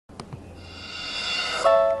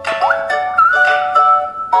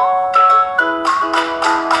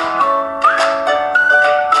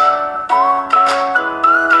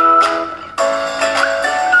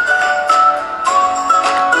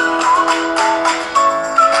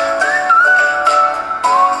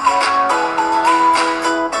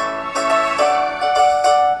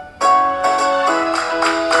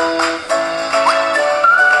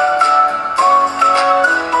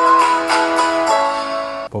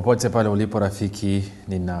Popote pale ulipo rafiki,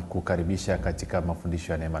 ninakukaribisha katika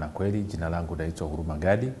mafundisho ya neema na kweli. Jina langu naitwa Huruma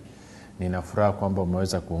Gadi. Ninafuraha kwamba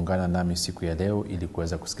umeweza kuungana nami siku ya leo ili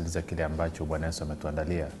kuweza kusikiliza kile ambacho Bwana Yesu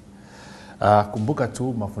ametuandalia. Kumbuka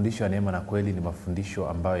tu mafundisho ya neema na kweli ni mafundisho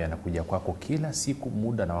ambayo yanakuja kwako kila siku,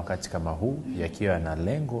 muda na wakati kama huu, yakiwa na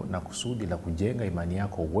lengo na kusudi la kujenga imani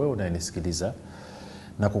yako wewe unayenisikiliza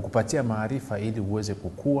na kukupatia maarifa ili uweze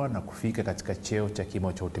kukua na kufika katika cheo cha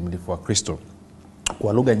kimo cha utimilifu wa Kristo.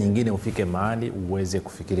 Kwa lugha nyingine, ufike mahali uweze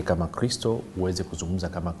kufikiri kama Kristo, uweze kuzungumza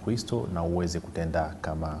kama Kristo na uweze kutenda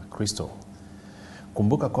kama Kristo.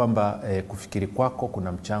 Kumbuka kwamba kufikiri kwako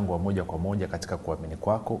kuna mchango wa moja kwa moja katika kuamini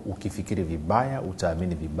kwako. Ukifikiri vibaya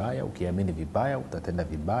utaamini vibaya, ukiamini vibaya utatenda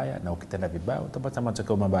vibaya, na ukitenda vibaya utapata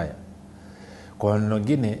matokeo mabaya. Kwa neno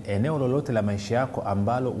lingine, eneo lolote la maisha yako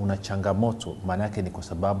ambalo una changamoto, maana yake ni kwa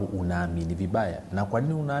sababu unaamini vibaya. Na kwa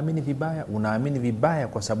nini unaamini vibaya? Unaamini vibaya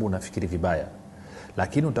kwa sababu unafikiri vibaya.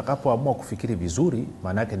 Lakini utakapoamua kufikiri vizuri,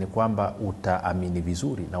 maana yake ni kwamba utaamini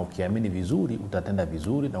vizuri, na ukiamini vizuri utatenda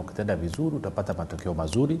vizuri, na ukitenda vizuri utapata matokeo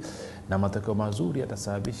mazuri, na matokeo mazuri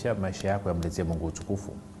yatasababisha maisha yako yamletee Mungu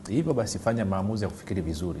utukufu. Hivyo basi fanya maamuzi ya kufikiri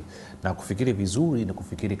vizuri, na kufikiri vizuri ni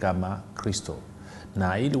kufikiri kama Kristo.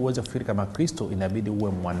 Na ili uweze kufikiri kama Kristo inabidi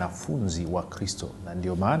uwe mwanafunzi wa Kristo. Na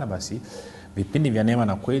ndio maana basi vipindi vya neema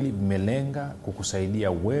na kweli vimelenga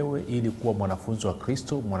kukusaidia wewe ili kuwa mwanafunzi wa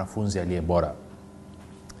Kristo, mwanafunzi aliye bora.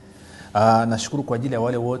 Nashukuru kwa ajili ya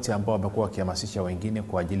wale wote ambao wamekuwa wakihamasisha wengine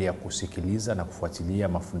kwa ajili ya kusikiliza na kufuatilia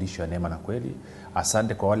mafundisho ya neema na kweli.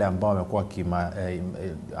 Asante kwa wale ambao wamekuwa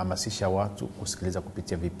wakihamasisha watu kusikiliza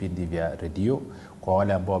kupitia vipindi vya redio, kwa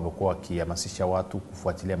wale ambao wamekuwa wakihamasisha watu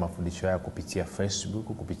kufuatilia mafundisho haya kupitia Facebook,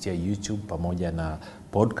 kupitia YouTube pamoja na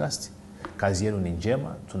podcast. Kazi yenu ni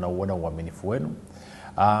njema, tunauona uaminifu wenu.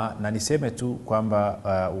 Na niseme tu kwamba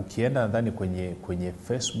ukienda ndani kwenye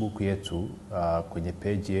Facebook yetu, kwenye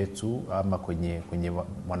page yetu ama kwenye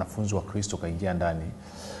mwanafunzi wa Kristo kaingia ndani,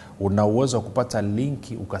 una uwezo wa kupata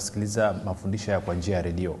linki ukasikiliza mafundisho ya kwa njia ya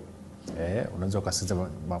redio. Unaweza ukasikiliza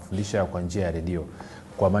mafundisho ya kwa njia ya redio.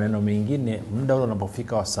 Kwa maneno mengine, muda ule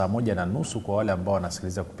unapofika wa 1:30 kwa wale ambao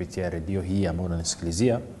wanasikiliza kupitia redio hii ambao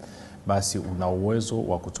unanisikilizia, basi una uwezo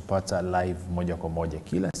wa kutupata live moja kwa moja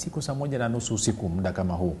kila siku 1:30 usiku, muda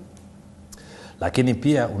kama huu. Lakini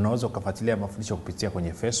pia unaweza kufuatilia mafundisho kupitia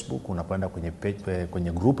kwenye Facebook, unapoenda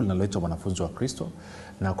kwenye group linaloitwa Wanafunzi wa Kristo.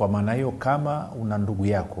 Na kwa maana hiyo, kama una ndugu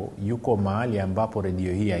yako yuko mahali ambapo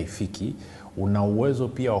redio hii haifiki, una uwezo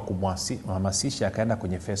pia wa kumhamasisha akaenda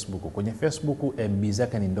kwenye Facebook. Kwenye Facebook MB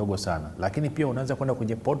zake ni ndogo sana, lakini pia unaweza kwenda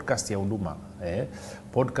kwenye podcast ya Huruma.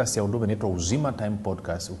 Podcast ya Huruma inaitwa Uzima Time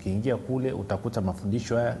Podcast. Ukiingia kule utakuta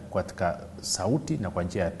mafundisho haya katika sauti na kwa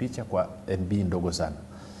njia ya picha kwa MB ndogo sana.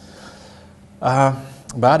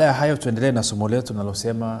 Baada ya hayo, tuendelee na somo letu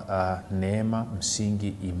linalosema neema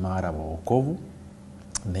msingi imara wa wokovu.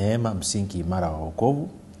 Neema msingi imara wa wokovu.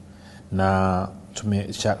 Na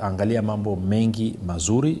tumeshaangalia mambo mengi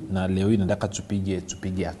mazuri, na leo hii nataka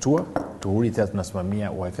tupige hatua. Turudi tena,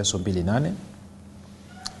 tunasimamia Waefeso 2:8.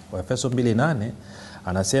 Waefeso 2:8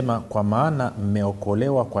 anasema, kwa maana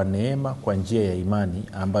mmeokolewa kwa neema kwa njia ya imani,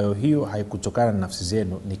 ambayo hiyo haikutokana na nafsi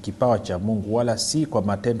zenu, ni kipawa cha Mungu, wala si kwa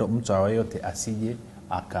matendo, mtu awayote asije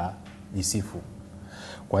akajisifu.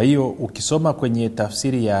 Kwa hiyo ukisoma kwenye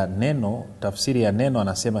tafsiri ya neno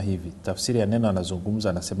anasema hivi. Tafsiri ya neno anazungumza,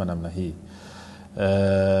 anasema namna hii.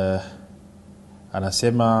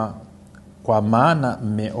 Anasema, kwa maana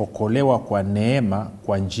mmeokolewa kwa neema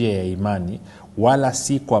kwa njia ya imani, wala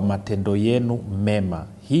si kwa matendo yenu mema.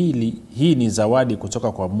 Hii ni zawadi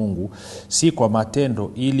kutoka kwa Mungu, si kwa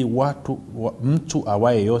matendo, ili mtu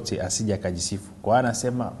awaye yote asije akajisifu. Kwa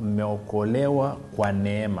anasema mmeokolewa kwa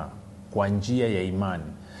neema kwa njia ya imani.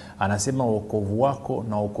 Anasema wokovu wako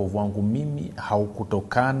na wokovu wangu mimi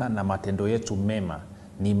haukutokana na matendo yetu mema,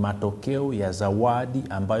 ni matokeo ya zawadi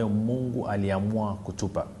ambayo Mungu aliamua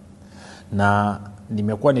kutupa. Na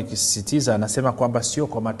nimekuwa nikisisitiza, anasema kwamba sio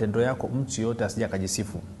kwa matendo yako mtu yote asije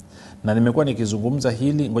akajisifu. Na nimekuwa nikizungumza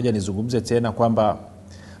hili, ngoja nizungumze tena, kwamba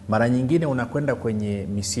mara nyingine unakwenda kwenye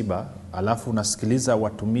misiba, alafu unasikiliza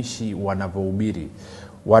watumishi wanavyohubiri,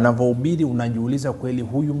 unajiuliza, kweli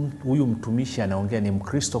huyu mtumishi anaongea ni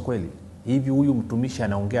Mkristo kweli? Hivi huyu mtumishi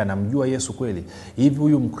anaongea anamjua Yesu kweli? Hivi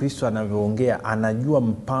huyu Mkristo anavyoongea anajua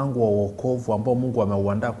mpango wa wokovu ambao Mungu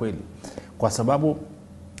ameuandaa kweli? Kwa sababu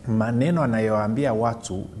maneno anayowaambia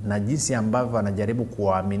watu na jinsi ambavyo anajaribu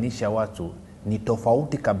kuwaaminisha watu ni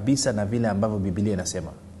tofauti kabisa na vile ambavyo Biblia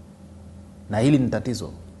inasema. Na hili ni tatizo.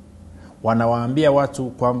 Wanawaambia watu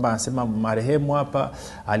kwamba anasema marehemu hapa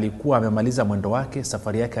alikuwa amemaliza mwendo wake,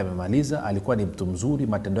 safari yake amemaliza, alikuwa ni mtu mzuri,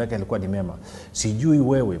 matendo yake yalikuwa ni mema. Sijui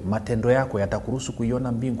wewe matendo yako yatakuruhusu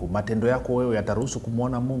kuiona mbingu? Matendo yako wewe yataruhusu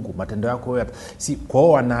kumuona Mungu? Matendo yako wewe kwao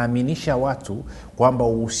wanaaminisha watu kwamba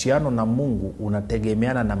uhusiano na Mungu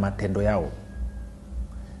unategemeana na matendo yao.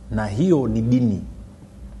 Na hiyo ni dini.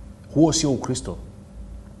 Huo sio Ukristo.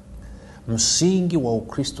 Msingi wa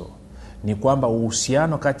Ukristo ni kwamba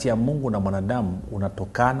uhusiano kati ya Mungu na mwanadamu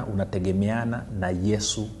unategemeana na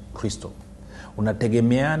Yesu Kristo.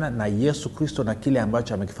 Unategemeana na Yesu Kristo na kile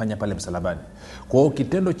ambacho amekifanya pale msalabani. Kwa hiyo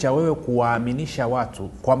kitendo cha wewe kuwaaminisha watu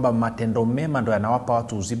kwamba matendo mema ndio yanawapa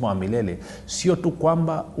watu uzima wa milele, sio tu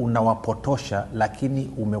kwamba unawapotosha,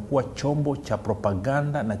 lakini umekuwa chombo cha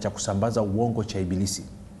propaganda na cha kusambaza uongo cha ibilisi.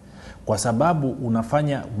 Kwa sababu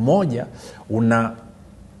unafanya moja,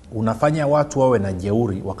 unafanya watu wawe na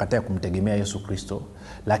jeuri wakati kumtegemea Yesu Kristo,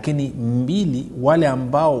 lakini mbili, wale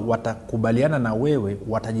ambao watakubaliana na wewe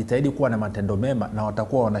watajitahidi kuwa na matendo mema na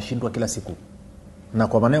watakuwa wanashindwa kila siku. Na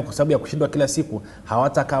kwa maana kwa sababu ya kushindwa kila siku,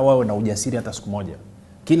 hawatakaa wawe na ujasiri hata siku moja.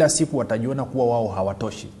 Kila siku watajiona kuwa wao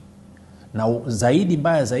hawatoshi. Na zaidi,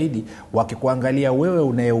 mbaya zaidi, wakikuangalia wewe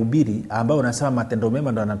unayehubiri ambaye unasema matendo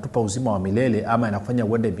mema ndio yanatupa uzima wa milele ama yanakufanya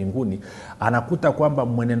uende mbinguni, anakuta kwamba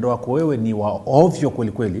mwenendo wako wewe ni wa ovyo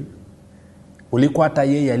kweli kweli kuliko hata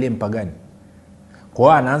yeye aliyempagani. Kwa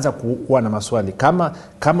hiyo anaanza kuwa na maswali,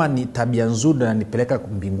 kama ni tabia nzuri na nipeleka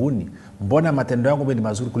mbinguni, mbona matendo yangu mimi ni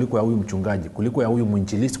mazuri kuliko ya huyu mchungaji, kuliko ya huyu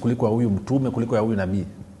mwinjilisti, kuliko ya huyu mtume, kuliko ya huyu nabii?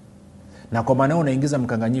 Na kwa maana unaingiza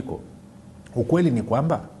mkanganyiko. Ukweli ni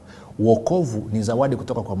kwamba wokovu ni zawadi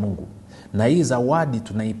kutoka kwa Mungu, na hii zawadi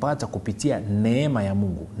tunaipata kupitia neema ya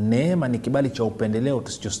Mungu. Neema ni kibali cha upendeleo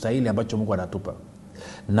tusichostahili ambacho Mungu anatupa.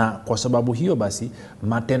 Na kwa sababu hiyo basi,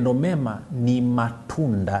 matendo mema ni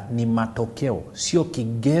matunda, ni matokeo, sio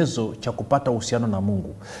kigezo cha kupata uhusiano na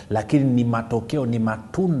Mungu, lakini ni matokeo, ni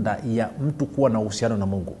matunda ya mtu kuwa na uhusiano na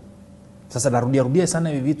Mungu. Sasa narudia sana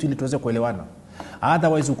hivi vitu ili tuweze kuelewana.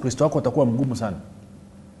 Otherwise Ukristo wako utakuwa mgumu sana.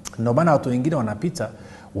 Ndio maana watu wengine wanapita,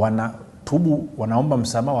 wanatubu, wanaomba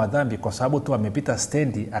msamaha wa dhambi kwa sababu tu amepita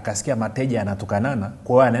stendi akasikia mateja anatukanana,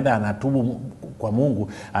 kwa hiyo anaenda anatubu kwa Mungu,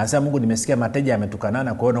 anasema Mungu, nimesikia mateja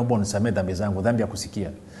ametukanana, kwa hiyo naomba unisamehe dhambi zangu. Dhambi ya kusikia.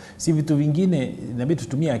 Si vitu vingine, inabidi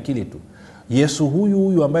tutumie akili tu. Yesu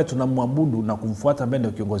huyu ambaye tunamwabudu na kumfuata, ambaye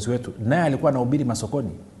ndio kiongozi wetu, naye alikuwa anahubiri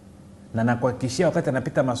masokoni. Na nakuhakikishia wakati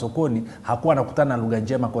anapita masokoni hakuwa anakutana na lugha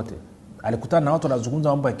njema kote. Alikutana na watu wanazungumza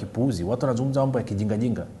mambo ya kipuuzi, watu wanazungumza mambo ya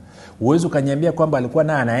kijinga. Uwezo kaniambia kwamba alikuwa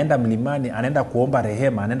naye anaenda mlimani, anaenda kuomba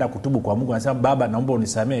rehema, anaenda kutubu kwa Mungu, anasema Baba, naomba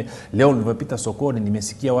unisamehe, leo nilipopita sokoni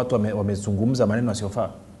nimesikia watu wamezungumza maneno yasiyofaa.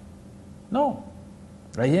 No.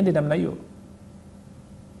 Haiendi namna hiyo.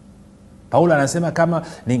 Paulo anasema kama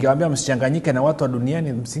ningewaambia msichanganyike na watu wa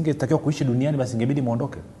duniani, msingetakiwa kuishi duniani, basi ingebidi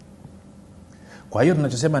muondoke. Kwa hiyo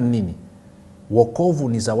tunachosema ni nini? Wokovu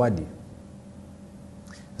ni zawadi.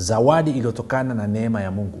 Zawadi iliyotokana na neema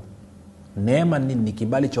ya Mungu. Neema ni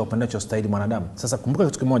kibali cha upendeleo cha stahili mwanadamu. Sasa kumbuka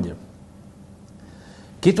kitu kimoja.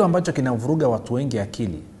 Kitu ambacho kinavuruga watu wengi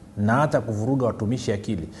akili na hata kuvuruga watumishi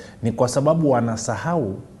akili ni kwa sababu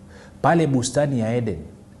wanasahau pale bustani ya Eden,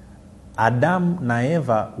 Adam na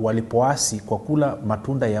Eva walipoasi kwa kula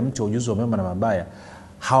matunda ya mti wa ujuzi wa mema na mabaya,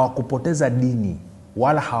 hawakupoteza dini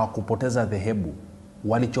wala hawakupoteza dhehebu.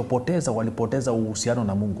 Walipoteza uhusiano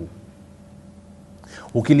na Mungu.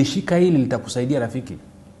 Ukilishika hili litakusaidia rafiki.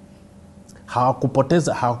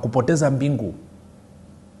 Hawakupoteza mbingu.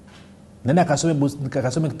 Nenda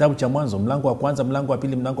kasome kitabu cha Mwanzo, mlango wa kwanza, mlango wa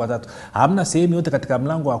pili, mlango wa tatu. Hamna sehemu yote katika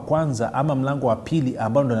mlango wa kwanza ama mlango wa pili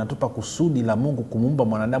ambao ndio inatupa kusudi la Mungu kumuumba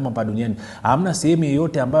mwanadamu hapa duniani. Hamna sehemu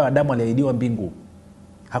yoyote ambayo Adamu aliahidiwa mbingu.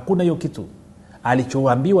 Hakuna hiyo kitu.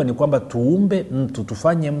 Alichoambiwa ni kwamba tuumbe mtu,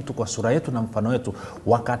 tufanye mtu kwa sura yetu na mfano wetu,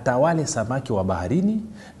 wakatawale samaki wa baharini,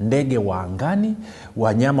 ndege wa angani,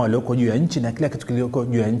 wanyama walioko juu ya nchi na kila kitu kilioko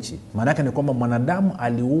juu ya nchi. Maana yake ni kwamba mwanadamu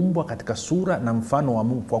aliumbwa katika sura na mfano wa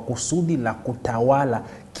Mungu kwa kusudi la kutawala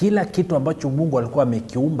kila kitu ambacho Mungu alikuwa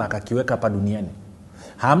amekiumba akakiweka hapa duniani.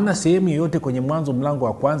 Hamna sehemu yoyote kwenye Mwanzo mlango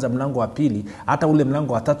wa kwanza, mlango wa pili, hata ule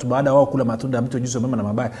mlango wa tatu baada wao kula matunda ya mti wa ujuzi wa mema na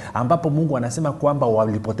mabaya, ambapo Mungu anasema kwamba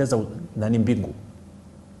walipoteza mbingu.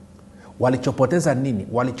 Walichopoteza nini?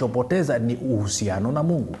 Walichopoteza ni uhusiano na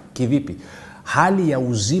Mungu. Kivipi? Hali ya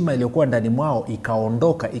uzima iliyokuwa ndani mwao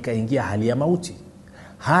ikaondoka, ikaingia hali ya mauti.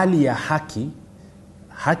 Hali ya haki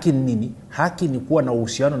ni nini? Haki ni kuwa na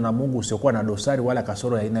uhusiano na Mungu usiokuwa na dosari wala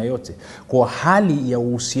kasoro ya aina yote. Kwa hali ya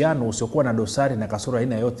uhusiano usiokuwa na dosari na kasoro ya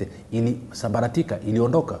aina yote ilisambaratika,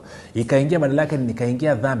 iliondoka, ikaingia badala yake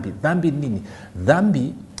ikaingia dhambi. Dhambi nini?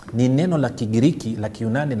 Dhambi ni neno la Kigiriki la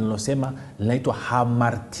Kiyunani linalosema linaitwa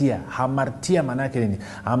hamartia. Hamartia maana yake nini?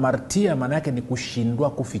 Hamartia maana yake ni kushindwa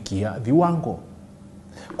kufikia viwango.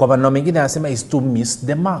 Kwa maneno mengine anasema is to miss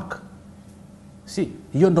the mark.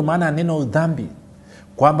 Hiyo ndo maana ya neno dhambi,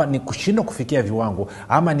 kwamba ni kushindwa kufikia viwango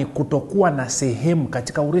ama ni kutokuwa na sehemu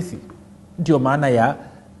katika urithi. Ndio maana ya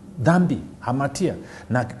dhambi, hamartia.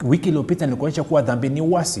 Na wiki iliyopita nilikuonyesha kuwa dhambi ni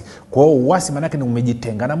uasi. Kwa hiyo uasi maana yake ni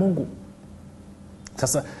umejitenga na Mungu.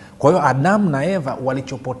 Sasa kwa hiyo Adamu na Eva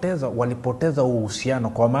walipoteza uhusiano,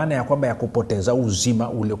 kwa maana ya kwamba ya kupoteza uzima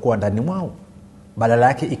uliokuwa ndani mwao. Badala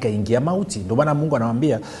yake ikaingia mauti. Ndio maana Mungu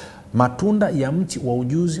anawaambia matunda ya mti wa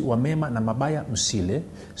ujuzi wa mema na mabaya msile,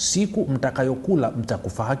 siku mtakayokula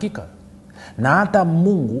mtakufa hakika. Na hata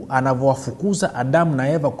Mungu anavyowafukuza Adamu na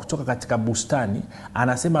Eva kutoka katika bustani,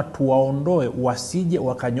 anasema tuwaondoe wasije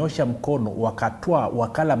wakanyosha mkono wakatwaa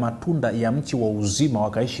wakala matunda ya mti wa uzima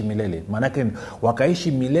wakaishi milele. Maana yake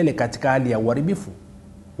wakaishi milele katika hali ya uharibifu,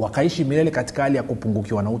 wakaishi milele katika hali ya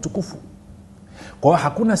kupungukiwa na utukufu. Kwa hiyo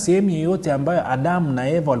hakuna sehemu yoyote ambayo Adamu na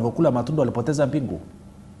Eva walipokula matunda walipoteza mbingu.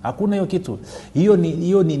 Hakuna hiyo kitu. Hiyo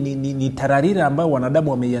ni tararira ambayo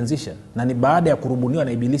wanadamu wameianzisha, na ni baada ya kurubuniwa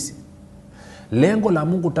na Ibilisi. Lengo la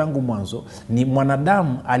Mungu tangu mwanzo ni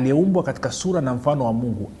mwanadamu aliyeumbwa katika sura na mfano wa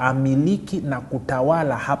Mungu amiliki na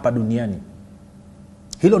kutawala hapa duniani.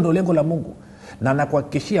 Hilo ndio lengo la Mungu, na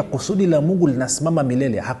nakuhakikishia kusudi la Mungu linasimama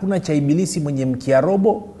milele. Hakuna cha Ibilisi mwenye mkia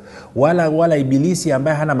robo wala Ibilisi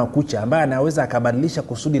ambaye hana makucha ambaye anaweza akabadilisha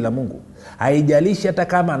kusudi la Mungu. Haijalishi hata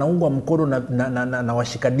kama anaungwa mkono na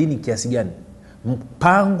washikadini kiasi gani.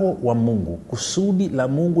 Mpango wa Mungu, kusudi la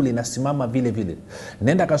Mungu linasimama vile vile.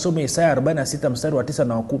 Nenda kasome Isaya 46 mstari wa 9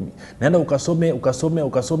 na wa 10. Nenda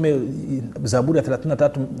ukasome Zaburi ya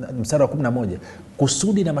 33 mstari wa 11.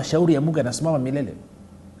 Kusudi na mashauri ya Mungu yanasimama milele.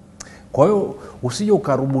 Kwa hiyo usije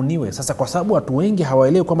ukarubuniwe. Sasa kwa sababu watu wengi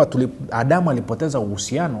hawaelewi kwamba Adamu alipoteza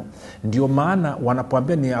uhusiano, ndio maana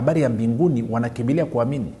wanapoambia ni habari ya mbinguni wanakimbilia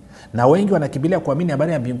kuamini. Na wengi wanakimbilia kuamini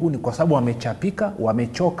habari ya mbinguni kwa sababu wamechapika,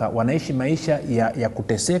 wamechoka, wanaishi maisha ya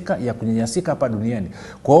kuteseka, ya kunyanyasika hapa duniani.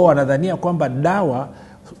 Kwa hiyo wanadhania kwamba dawa,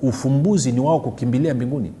 ufumbuzi ni wao kukimbilia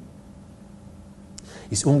mbinguni.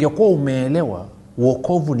 Ungekuwa umeelewa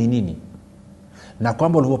wokovu ni nini, na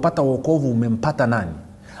kwamba ulipopata wokovu umempata nani,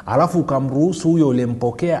 alafu ukamruhusu huyo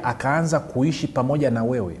ulempokea akaanza kuishi pamoja na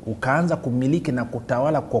wewe, ukaanza kumiliki na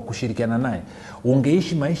kutawala kwa kushirikiana naye,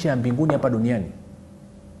 ungeishi maisha ya mbinguni hapa duniani.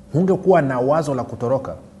 Ungekuwa na wazo la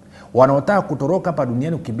kutoroka. Wanaotaka kutoroka hapa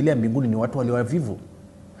duniani kukimbilia mbinguni ni watu waliovivu.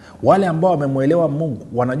 Wale ambao wamemuelewa Mungu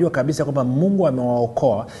wanajua kabisa kwamba Mungu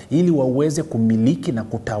amewaokoa ili waweze kumiliki na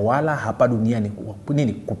kutawala hapa duniani.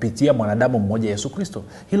 Nini? Kupitia mwanadamu mmoja, Yesu Kristo.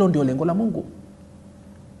 Hilo ndio lengo la Mungu.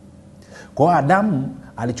 Kwa Adamu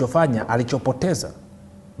alichopoteza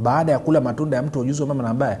baada ya kula matunda ya mti wa ujuzi wa mema na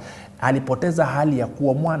mabaya, alipoteza hali ya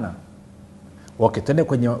kuwa mwana. Okay, twende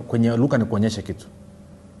kwenye Luka nikuonyeshe kitu.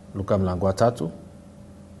 Luka mlango wa 3.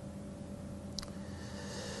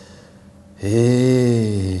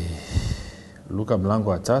 Luka mlango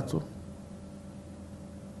wa 3.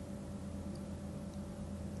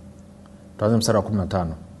 Tuanze mstari wa 15.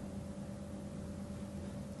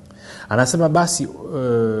 Anasema basi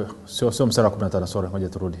sio mstari wa 15, ngoja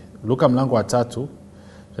turudi. Luka mlango wa 3,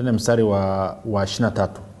 twende mstari wa 23.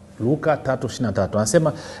 Luka 3:23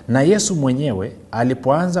 anasema na Yesu mwenyewe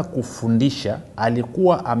alipoanza kufundisha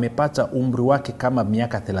alikuwa amepata umri wake kama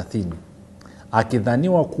miaka 30,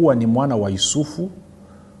 akidhaniwa kuwa ni mwana wa Yusufu,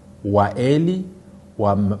 wa Eli,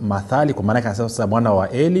 wa Mathali. Kwa maana sasa mwana wa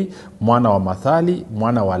Eli, mwana wa Mathali,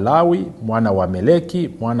 mwana wa Lawi, mwana wa Meleki,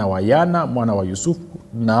 mwana wa Yana, mwana wa Yusufu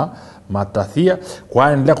na Matathia. Kwa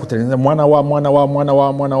hiyo endelea kutengeneza mwana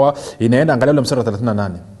wa inaenda. Angalia ule mstari wa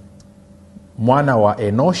 38. Mwana wa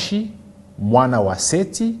Enoshi, mwana wa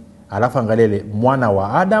Seti, alafu angalia mwana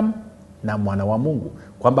wa Adam na mwana wa Mungu.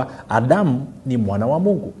 Kwamba Adamu ni mwana wa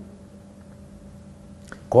Mungu.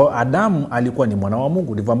 Kwa Adamu alikuwa ni mwana wa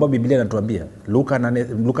Mungu. Ndivyo ambavyo Biblia inatuambia Luka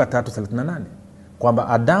 3:38 kwamba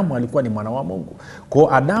Adamu alikuwa ni mwana wa Mungu.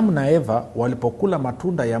 Kwa Adamu na Eva walipokula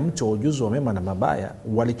matunda ya mti wa ujuzi wa mema na mabaya,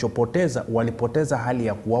 walipoteza hali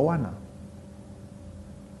ya kuwa wana.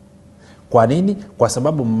 Kwa nini? Kwa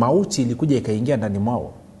sababu mauti ilikuja ikaingia ndani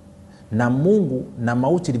mwao. Na Mungu na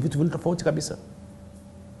mauti ni vitu vile tofauti kabisa.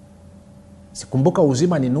 Sikumbuka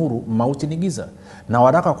uzima ni nuru, mauti ni giza. Na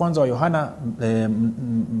waraka wa kwanza wa Yohana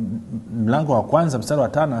mlango wa 1 mstari wa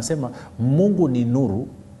 5 anasema Mungu ni nuru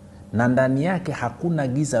na ndani yake hakuna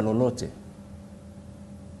giza lolote.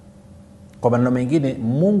 Kwa maneno mengine,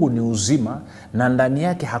 Mungu ni uzima na ndani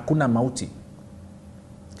yake hakuna mauti.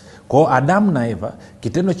 Kwa Adamu na Eva,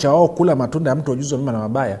 kitendo cha wao kula matunda ya mti wa ujuzi wa mema na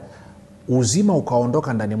mabaya, uzima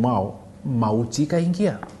ukaondoka ndani mwao, mauti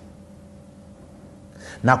ikaingia.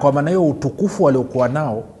 Na kwa maana hiyo utukufu waliokuwa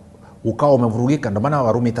nao ukawa umevurugika. Ndio maana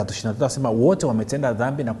Warumi 3:23 anasema wote wametenda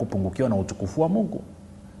dhambi na kupungukiwa na utukufu wa Mungu.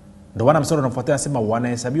 Ndio maana mstari unaofuatia anasema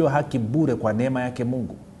wanahesabiwa haki bure kwa neema yake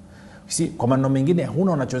Mungu. Kwa maneno mengine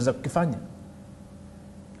huna unachoweza kukifanya.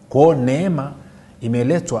 Kwa hiyo neema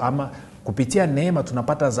imeletwa, ama kupitia neema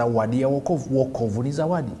tunapata zawadi ya wokovu. Wokovu ni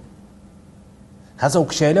zawadi. Sasa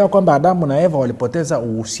ukishaelewa kwamba Adamu na Eva walipoteza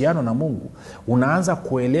uhusiano na Mungu, unaanza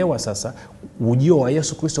kuelewa sasa ujio wa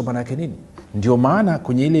Yesu Kristo maana yake nini. Ndio maana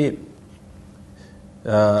kwenye ile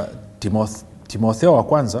Timotheo wa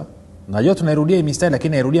kwanza, najua tunairudia hii mistari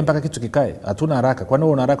lakini nairudia mpaka kitu kikae. Hatuna haraka. Kwani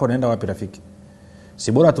wewe una haraka unaenda wapi rafiki?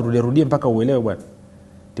 Si bora turudie mpaka uelewe bwana.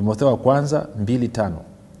 Timotheo wa kwanza 2:5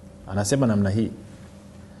 anasema namna hii: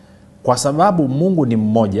 kwa sababu Mungu ni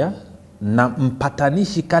mmoja na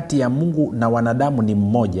mpatanishi kati ya Mungu na wanadamu ni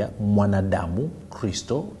mmoja, mwanadamu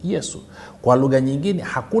Kristo Yesu. Kwa lugha nyingine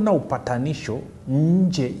hakuna upatanisho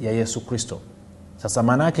nje ya Yesu Kristo. Sasa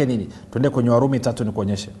maana yake nini? Twende kwenye Warumi 3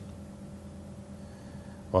 nikuonyeshe.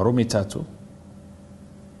 Warumi 3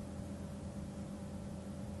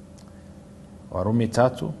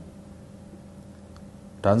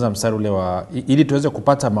 tutaanza mstari ule wa, ili tuweze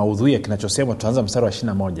kupata maudhui ya kinachosemwa, tutaanza mstari wa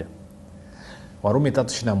 21. Warumi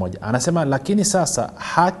 3:21 anasema, lakini sasa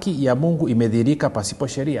haki ya Mungu imedhihirika pasipo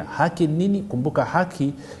sheria. Haki nini? Kumbuka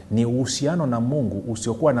haki ni uhusiano na Mungu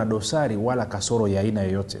usiokuwa na dosari wala kasoro ya aina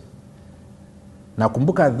yoyote. Na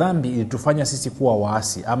kumbuka dhambi ilitufanya sisi kuwa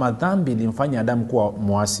waasi, ama dhambi ilimfanya Adamu kuwa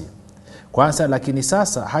muasi. Kwanza, lakini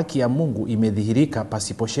sasa haki ya Mungu imedhihirika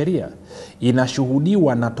pasipo sheria,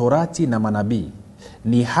 inashuhudiwa na Torati na manabii.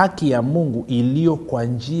 Ni haki ya Mungu iliyo kwa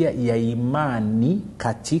njia ya imani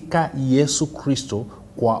katika Yesu Kristo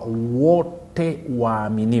kwa wote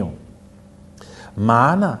waaminio.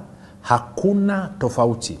 Maana hakuna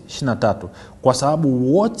tofauti. 23, kwa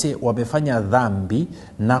sababu wote wamefanya dhambi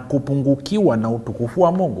na kupungukiwa na utukufu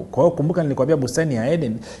wa Mungu. Kwa hiyo kumbuka nilikwambia bustani ya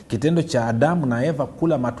Eden, kitendo cha Adamu na Eva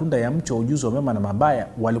kula matunda ya mti wa ujuzi wa mema na mabaya,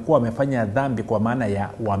 walikuwa wamefanya dhambi kwa maana ya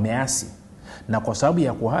wameasi. Na kwa sababu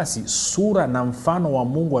ya kuhasi, sura na mfano wa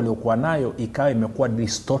Mungu aliokuwa nayo ikawa imekuwa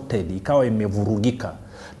distorted, ikawa imevurugika.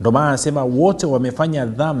 Ndio maana anasema wote wamefanya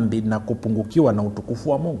dhambi na kupungukiwa na utukufu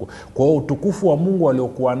wa Mungu. Kwa hiyo utukufu wa Mungu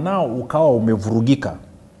aliokuwa nao ukawa umevurugika.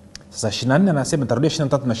 Sasa 24 anasema, tarudia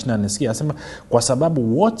 23 na 24, sikia, anasema kwa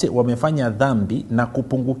sababu wote wamefanya dhambi na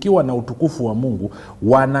kupungukiwa na utukufu wa Mungu,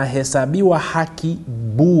 wanahesabiwa haki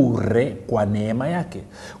bure kwa neema yake.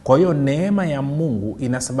 Kwa hiyo neema ya Mungu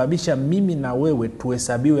inasababisha mimi na wewe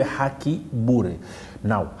tuhesabiwe haki bure.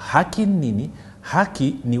 Now, haki nini?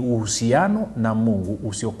 Haki ni uhusiano na Mungu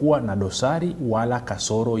usiokuwa na dosari wala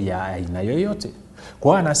kasoro ya aina yoyote.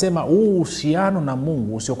 Kwa hiyo anasema uhusiano na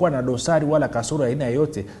Mungu usiokuwa na dosari wala kasoro ya aina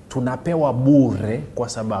yoyote tunapewa bure kwa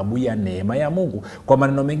sababu ya neema ya Mungu. Kwa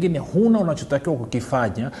maneno mengine, huna unachotakiwa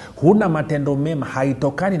kukifanya, huna matendo mema,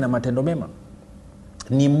 haitokani na matendo mema.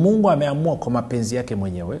 Ni Mungu ameamua kwa mapenzi yake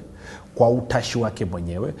mwenyewe, kwa utashi wake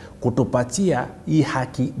mwenyewe kutupatia hii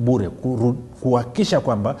haki bure, kuhakikisha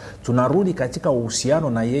kwamba tunarudi katika uhusiano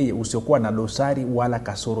na yeye usiokuwa na dosari wala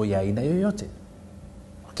kasoro ya aina yoyote.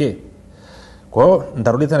 Okay. Kwa hiyo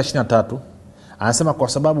nitarudia tena 23. Anasema kwa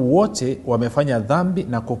sababu wote wamefanya dhambi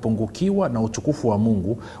na kupungukiwa na utukufu wa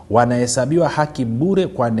Mungu, wanahesabiwa haki bure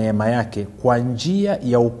kwa neema yake kwa njia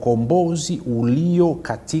ya ukombozi ulio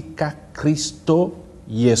katika Kristo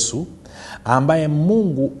Yesu, ambaye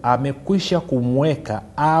Mungu amekwisha kumweka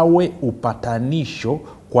awe upatanisho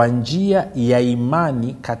kwa njia ya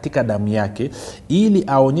imani katika damu yake, ili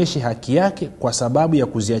aonyeshe haki yake kwa sababu ya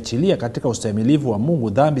kuziachilia katika ustahimilivu wa Mungu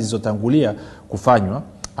dhambi zilizotangulia kufanywa,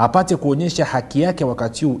 apate kuonyesha haki yake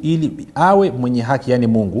wakati huu, ili awe mwenye haki, yani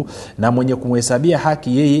Mungu, na mwenye kumhesabia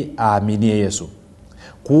haki yeye aaminie Yesu.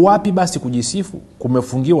 Kuwapi basi kujisifu?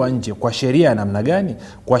 Kumefungiwa nje. Kwa sheria ya namna gani?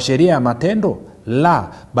 Kwa sheria ya matendo? La,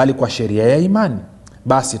 bali kwa sheria ya imani.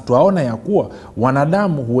 Basi tuaona ya kuwa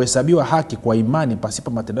wanadamu huhesabiwa haki kwa imani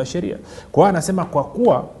pasipo matendo ya sheria. Kwa hiyo anasema kwa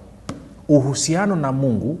kuwa uhusiano na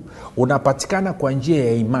Mungu unapatikana kwa njia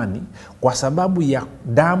ya imani kwa sababu ya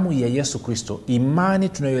damu ya Yesu Kristo. Imani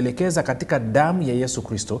tunayoelekeza katika damu ya Yesu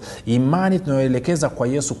Kristo, imani tunayoelekeza kwa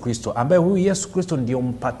Yesu Kristo, ambaye huyu Yesu Kristo ndio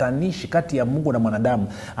mpatanishi kati ya Mungu na mwanadamu.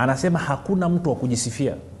 Anasema hakuna mtu wa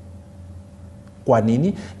kujisifia. Kwa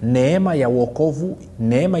nini? Neema ya wokovu,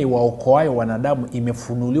 neema iwaokoayo wanadamu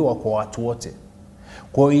imefunuliwa kwa watu wote.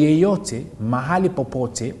 Kwa yeyote, mahali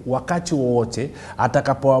popote, wakati wowote,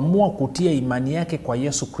 atakapoamua kutia imani yake kwa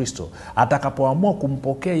Yesu Kristo, atakapoamua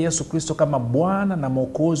kumpokea Yesu Kristo kama Bwana na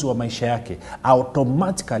Mwokozi wa maisha yake,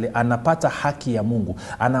 automatically anapata haki ya Mungu,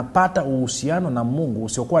 anapata uhusiano na Mungu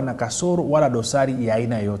usiokuwa na kasoro wala dosari ya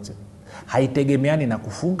aina yoyote. Haitegemeani na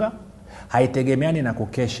kufunga, haitegemeani na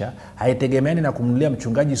kukesha, haitegemeani na kumnunulia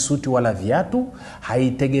mchungaji suti wala viatu,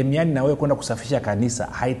 haitegemeani na wewe kwenda kusafisha kanisa,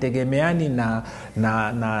 haitegemeani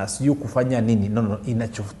na sijui kufanya nini. No.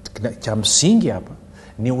 Cha msingi hapa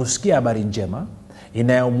ni usikie habari njema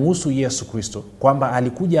inayomhusu Yesu Kristo, kwamba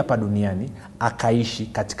alikuja hapa duniani, akaishi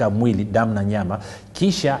katika mwili, damu na nyama,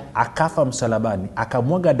 kisha akafa msalabani,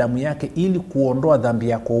 akamwaga damu yake ili kuondoa dhambi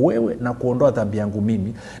yako wewe na kuondoa dhambi yangu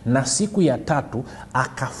mimi, na siku ya tatu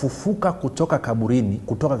akafufuka kutoka kaburini,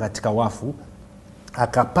 kutoka katika wafu,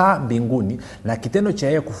 akapaa mbinguni, na kitendo cha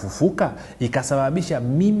yeye kufufuka ikasababisha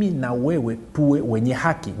mimi na wewe tuwe wenye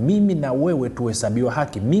haki, mimi na wewe tuhesabiwa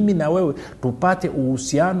haki, mimi na wewe tupate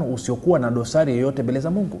uhusiano usiokuwa na dosari yoyote mbele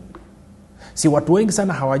za Mungu. Si watu wengi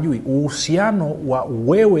sana hawajui uhusiano wa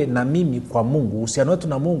wewe na mimi kwa Mungu, uhusiano wetu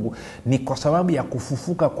na Mungu ni kwa sababu ya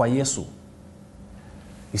kufufuka kwa Yesu.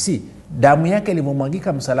 Damu yake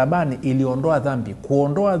ilipomwagika msalabani iliondoa dhambi.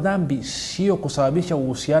 Kuondoa dhambi sio kusababisha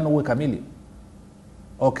uhusiano uwe kamili.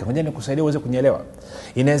 Okay, ngoja nikusaidie uweze kunyelewa.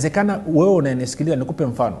 Inawezekana wewe unanisikiliza, nikupe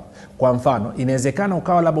mfano. Kwa mfano, inawezekana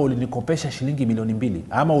ukawa labda ulinikopesha shilingi milioni 2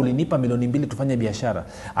 ama ulinipa milioni 2 tufanye biashara.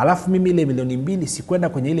 Alafu mimi ile milioni 2 sikwenda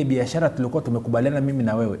kwenye ile biashara tulikuwa tumekubaliana mimi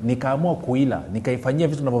na wewe. Nikaamua kuila, nikaifanyia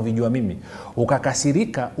vitu ninavyovijua mimi.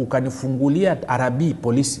 Ukakasirika, ukanifungulia RB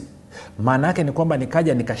polisi. Maana yake ni kwamba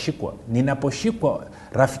nikaja nikashikwa. Ninaposhikwa,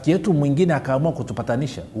 rafiki yetu mwingine akaamua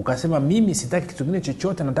kutupatanisha. Ukasema mimi sitaki kitu kingine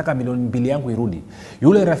chochote, nataka milioni 2 yangu irudi.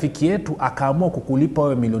 Yule rafiki yetu akaamua kukulipa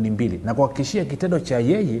wewe milioni 2. Na kuhakikishia kitendo cha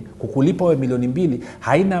yeye kukulipa wewe milioni 2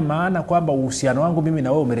 haina maana kwamba uhusiano wangu mimi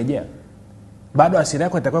na wewe umerejea. Bado hasira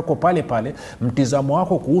yako itakuwa kwa pale pale, mtizamo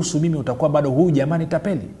wako kuhusu mimi utakuwa bado, huyu jamani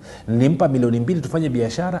tapeli. Nilimpa milioni 2 tufanye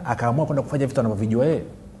biashara, akaamua kwenda kufanya vitu anavyovijua yeye.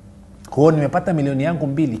 Kwa hiyo nimepata milioni yangu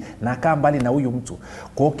 2 na kaa mbali na huyu mtu.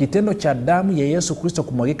 Kwa hiyo kitendo cha damu ya Yesu Kristo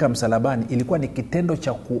kumwagika msalabani ilikuwa ni kitendo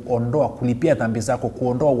cha kuondoa, kulipia dhambi zako,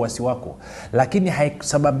 kuondoa uasi wako. Lakini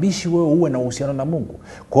haisababishi wewe uwe na uhusiano na Mungu.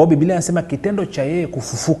 Kwa hiyo Biblia inasema kitendo cha yeye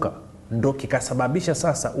kufufuka ndo kikasababisha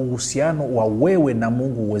sasa uhusiano wa wewe na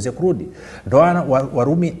Mungu uweze kurudi. Ndio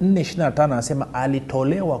Warumi 4:25 anasema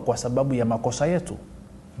alitolewa kwa sababu ya makosa yetu,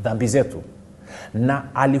 dhambi zetu,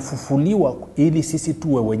 na alifufuliwa ili sisi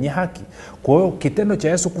tuwe wenye haki. Kwa hiyo kitendo cha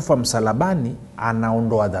Yesu kufa msalabani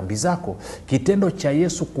anaondoa dhambi zako. Kitendo cha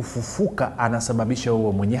Yesu kufufuka anasababisha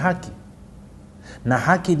wewe mwenye haki. Na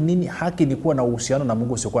haki nini? Haki ni kuwa na uhusiano na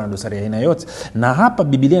Mungu usiokuwa na dosari ya aina yote. Na hapa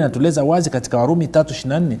Biblia inatueleza wazi katika Warumi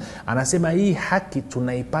 3:24 anasema hii haki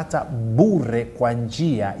tunaipata bure kwa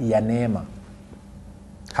njia ya neema.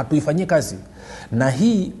 Hatuifanyii kazi. Na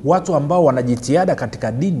hii watu ambao wanajitihada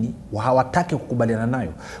katika dini hawataki kukubaliana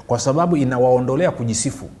nayo, kwa sababu inawaondolea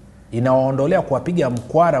kujisifu, inawaondolea kuwapiga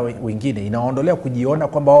mkwara wengine, inawaondolea kujiona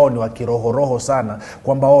kwamba wao ni wa kiroho sana,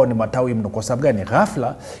 kwamba wao ni matawi mno. Kwa sababu gani?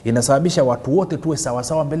 Ghafla inasababisha watu wote tuwe sawa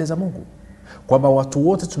sawa mbele za Mungu, kwamba watu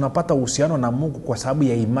wote tunapata uhusiano na Mungu kwa sababu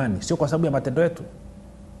ya imani, sio kwa sababu ya matendo yetu,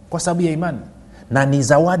 kwa sababu ya imani, na ni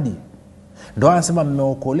zawadi. Ndio anasema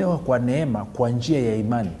mmeokolewa kwa neema kwa njia ya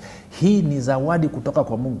imani. Hii ni zawadi kutoka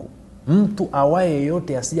kwa Mungu. Mtu awaye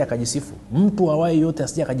yote asije akajisifu, mtu awaye yote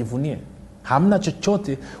asije akajivunie. Hamna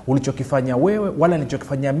chochote ulichokifanya wewe wala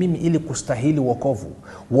nilichokifanya mimi ili kustahili wokovu.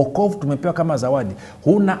 Wokovu tumepewa kama zawadi.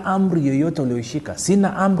 Huna amri yoyote ulioishika,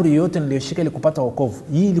 sina amri yoyote niliyoshika ili kupata wokovu.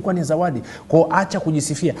 Hii ilikuwa ni zawadi. Kwa acha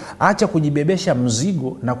kujisifia, acha kujibebesha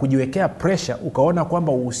mzigo na kujiwekea pressure ukaona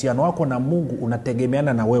kwamba uhusiano wako na Mungu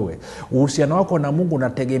unategemeana na wewe. Uhusiano wako na Mungu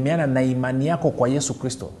unategemeana na imani yako kwa Yesu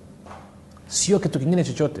Kristo. Sio kitu kingine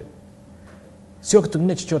chochote. Sio kitu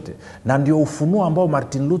kingine chochote. Na ndio ufunuo ambao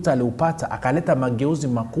Martin Luther aliupata, akaleta mageuzi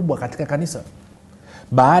makubwa katika kanisa.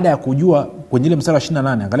 Baada ya kujua kwenye ile mstari wa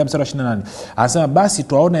 28, angalia mstari wa 28. Anasema basi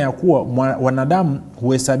tuaona ya kuwa wanadamu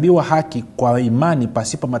huhesabiwa haki kwa imani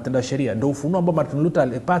pasipo matendo ya sheria. Ndio ufunuo ambao Martin Luther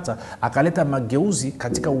alipata, akaleta mageuzi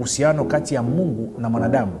katika uhusiano kati ya Mungu na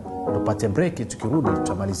mwanadamu. Tupate break, tukirudi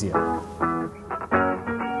tutamalizia.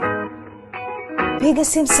 Piga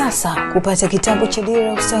simu sasa kupata kitabu cha Dira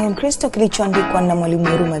ya Usawa Mkristo kilichoandikwa na Mwalimu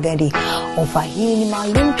Huruma Gadi. Ofa hii ni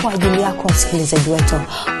maalum kwa ajili yako msikilizaji wetu.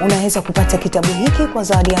 Unaweza kupata kitabu hiki kwa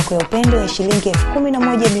zawadi yako ya upendo ya shilingi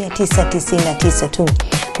 11,999 tu.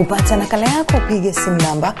 Kupata nakala yako piga simu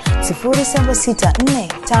namba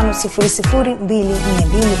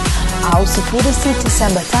 0764500242 au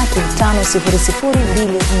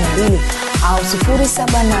 0673500242 au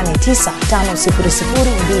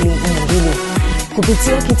 0789500242.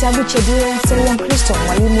 Kupitia kitabu cha Dira ya Usawi wa Mkristo,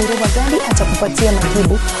 Mwalimu Huruma Gadi atakupatia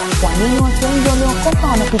majibu kwa nini watu wengi waliokoka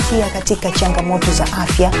wanapitia katika changamoto za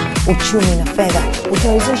afya, uchumi na fedha.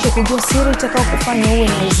 Utawezesha kujua siri itakayokufanya uwe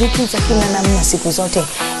na riziki za kila namna siku zote,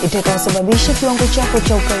 itakayosababisha kiwango chako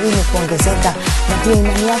cha ukarimu kuongezeka na pia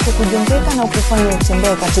imani yako kujengeka na kufanya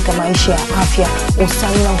utembee katika maisha ya afya,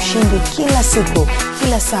 ustawi na ushindi kila siku,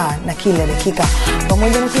 kila saa na kila dakika,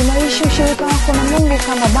 pamoja na kuimarisha ushirika wako na Mungu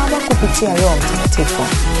kama Baba kupitia Roho Mtakatifu.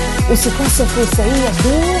 Usikose fursa hii ya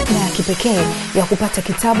dini na ya kipekee ya kupata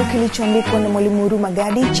kitabu kilichoandikwa na Mwalimu Huruma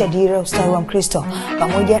Gadi cha Dira ya Usawi wa Mkristo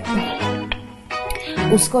pamoja.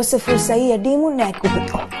 Usikose fursa hii ya dimu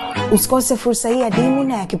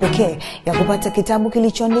na ya kipekee ya kupata kitabu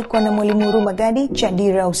kilichoandikwa na Mwalimu Huruma Gadi cha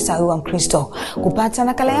Dira ya Usawi wa Mkristo. Kupata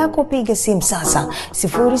nakala yako piga simu sasa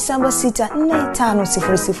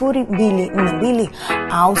 0764500242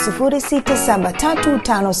 au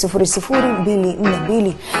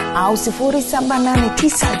 0673500242 au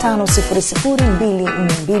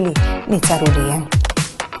 0789500242. Nitarudia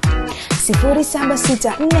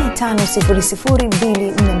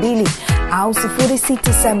 0764500242 au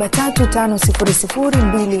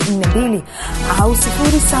 0673500242 au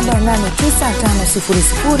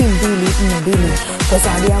 0789500242 kwa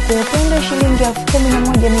zawadi yako ya kwenda shilingi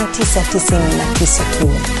 11,999 tu.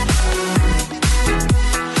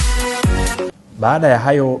 Baada ya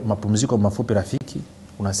hayo mapumziko mafupi rafiki,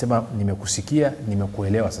 unasema nimekusikia,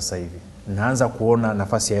 nimekuelewa sasa hivi. Naanza kuona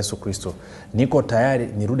nafasi ya Yesu Kristo. Niko tayari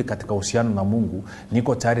nirudi katika uhusiano na Mungu.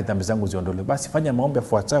 Niko tayari dhambi zangu ziondolewe. Basi fanya maombi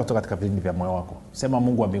yafuatayo kutoka katika vilindi vya moyo wako. Sema: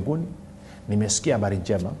 Mungu wa mbinguni, nimesikia habari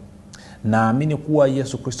njema. Naamini kuwa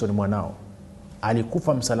Yesu Kristo ni mwanao.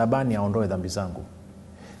 Alikufa msalabani aondoe dhambi zangu.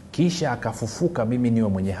 Kisha akafufuka mimi niwe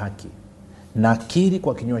mwenye haki. Nakiri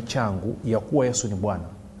kwa kinywa changu ya kuwa Yesu ni Bwana.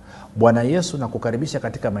 Bwana Yesu, nakukaribisha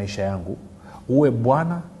katika maisha yangu. Uwe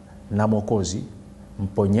Bwana na Mwokozi,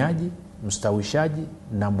 mponyaji, mstawishaji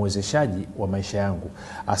na mwezeshaji wa maisha yangu.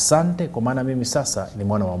 Asante kwa maana mimi sasa ni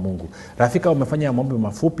mwana wa Mungu. Rafika, umefanya maombi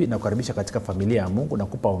mafupi na kukaribisha katika familia ya Mungu na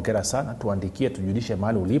kupa hongera sana. Tuandikie, tujulishe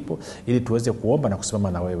mahali ulipo ili tuweze kuomba na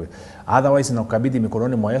kusimama na wewe. Otherwise nakukabidhi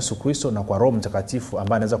mikononi mwa Yesu Kristo na kwa Roho Mtakatifu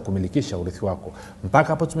ambaye anaweza kukumilikisha urithi wako. Mpaka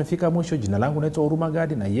hapo tumefika mwisho. Jina langu naitwa Huruma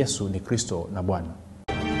Gadi na Yesu ni Kristo na Bwana.